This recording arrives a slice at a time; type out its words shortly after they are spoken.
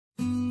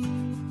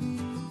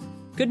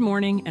Good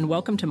morning and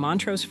welcome to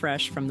Montrose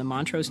Fresh from the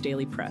Montrose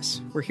Daily Press.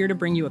 We're here to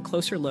bring you a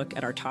closer look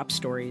at our top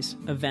stories,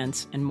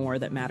 events, and more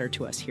that matter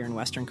to us here in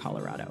Western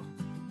Colorado.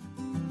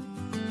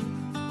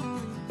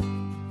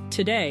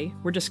 Today,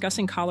 we're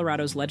discussing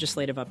Colorado's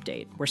legislative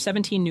update, where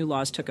 17 new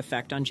laws took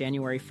effect on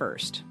January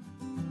 1st.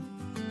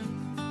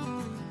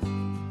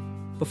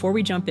 Before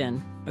we jump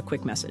in, a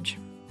quick message.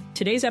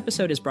 Today's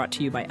episode is brought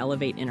to you by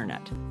Elevate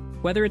Internet.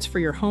 Whether it's for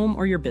your home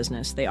or your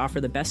business, they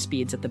offer the best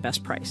speeds at the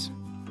best price.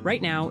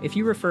 Right now, if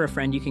you refer a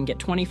friend, you can get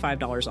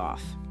 $25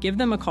 off. Give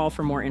them a call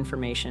for more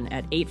information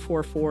at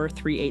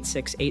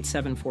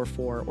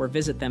 844-386-8744 or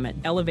visit them at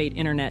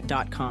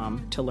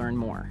elevateinternet.com to learn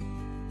more.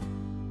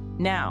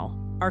 Now,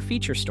 our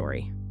feature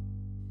story.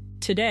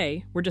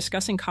 Today, we're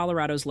discussing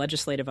Colorado's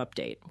legislative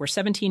update, where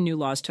 17 new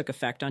laws took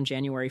effect on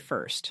January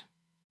 1st.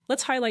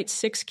 Let's highlight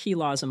 6 key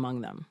laws among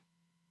them.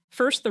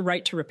 First, the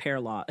Right to Repair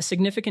Law, a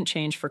significant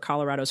change for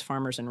Colorado's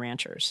farmers and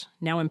ranchers,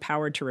 now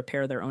empowered to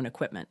repair their own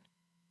equipment.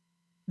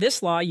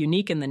 This law,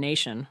 unique in the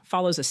nation,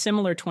 follows a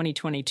similar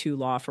 2022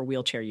 law for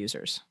wheelchair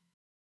users.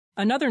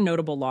 Another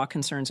notable law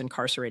concerns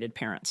incarcerated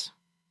parents.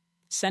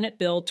 Senate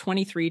Bill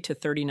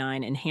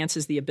 23-39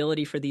 enhances the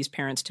ability for these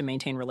parents to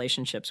maintain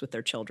relationships with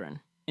their children,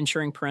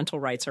 ensuring parental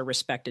rights are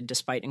respected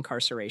despite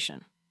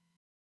incarceration.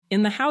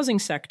 In the housing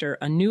sector,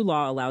 a new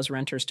law allows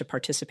renters to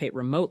participate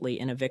remotely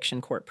in eviction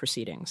court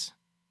proceedings.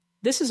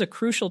 This is a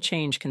crucial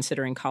change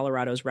considering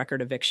Colorado's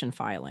record eviction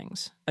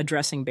filings,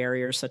 addressing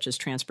barriers such as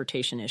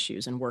transportation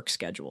issues and work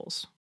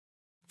schedules.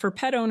 For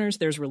pet owners,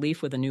 there's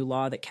relief with a new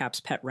law that caps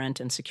pet rent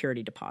and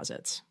security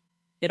deposits.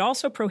 It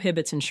also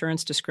prohibits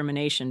insurance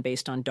discrimination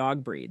based on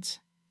dog breeds,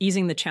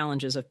 easing the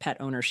challenges of pet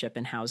ownership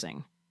in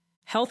housing.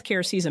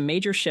 Healthcare sees a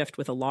major shift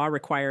with a law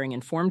requiring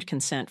informed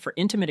consent for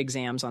intimate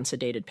exams on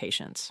sedated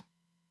patients.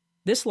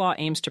 This law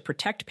aims to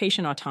protect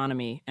patient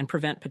autonomy and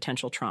prevent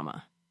potential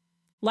trauma.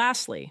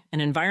 Lastly,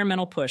 an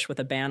environmental push with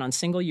a ban on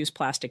single-use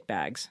plastic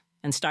bags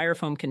and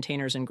styrofoam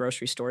containers in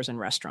grocery stores and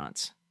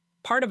restaurants.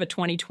 Part of a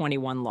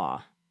 2021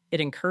 law,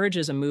 it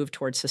encourages a move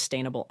towards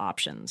sustainable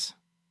options.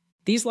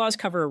 These laws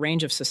cover a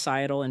range of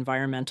societal,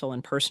 environmental,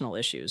 and personal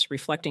issues,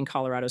 reflecting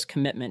Colorado's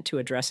commitment to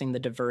addressing the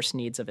diverse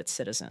needs of its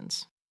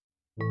citizens.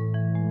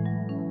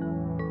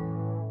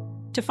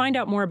 To find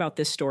out more about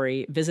this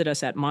story, visit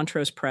us at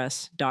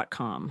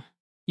montrosepress.com.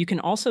 You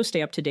can also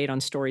stay up to date on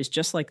stories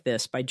just like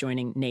this by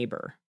joining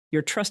Neighbor,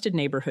 your trusted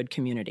neighborhood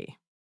community.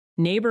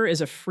 Neighbor is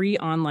a free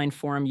online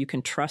forum you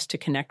can trust to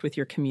connect with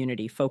your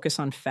community, focus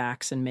on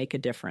facts, and make a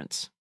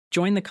difference.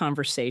 Join the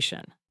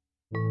conversation.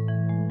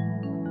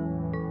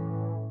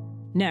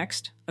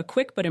 Next, a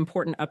quick but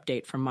important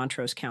update from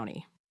Montrose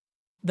County.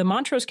 The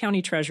Montrose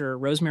County Treasurer,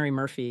 Rosemary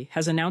Murphy,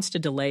 has announced a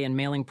delay in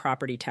mailing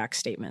property tax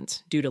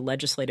statements due to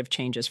legislative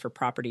changes for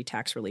property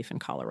tax relief in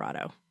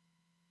Colorado.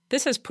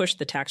 This has pushed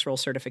the tax roll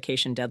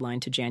certification deadline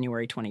to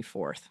January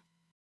 24th.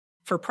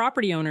 For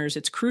property owners,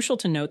 it's crucial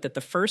to note that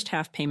the first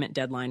half payment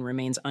deadline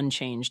remains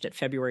unchanged at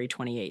February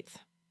 28th.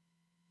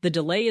 The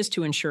delay is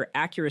to ensure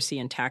accuracy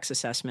in tax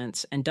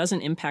assessments and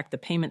doesn't impact the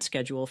payment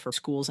schedule for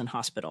schools and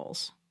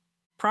hospitals.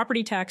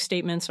 Property tax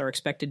statements are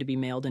expected to be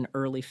mailed in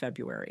early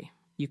February.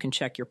 You can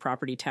check your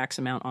property tax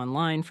amount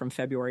online from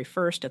February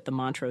 1st at the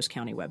Montrose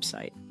County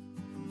website.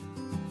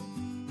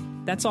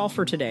 That's all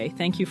for today.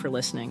 Thank you for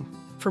listening.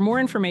 For more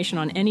information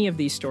on any of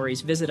these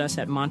stories, visit us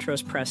at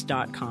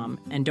montrosepress.com,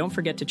 and don't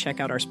forget to check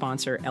out our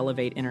sponsor,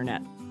 Elevate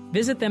Internet.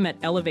 Visit them at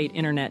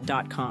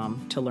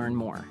elevateinternet.com to learn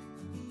more.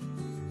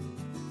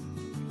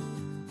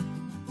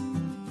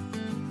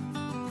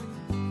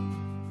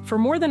 For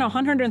more than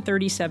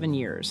 137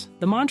 years,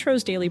 the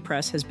Montrose Daily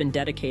Press has been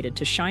dedicated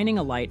to shining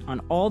a light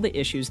on all the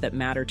issues that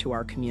matter to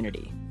our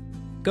community.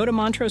 Go to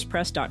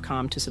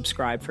montrosepress.com to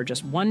subscribe for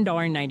just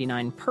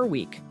 $1.99 per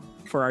week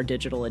for our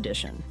digital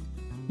edition.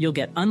 You'll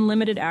get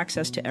unlimited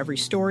access to every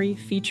story,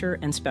 feature,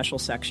 and special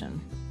section.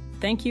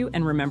 Thank you,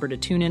 and remember to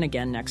tune in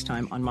again next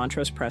time on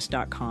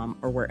montrosepress.com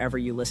or wherever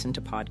you listen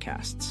to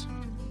podcasts.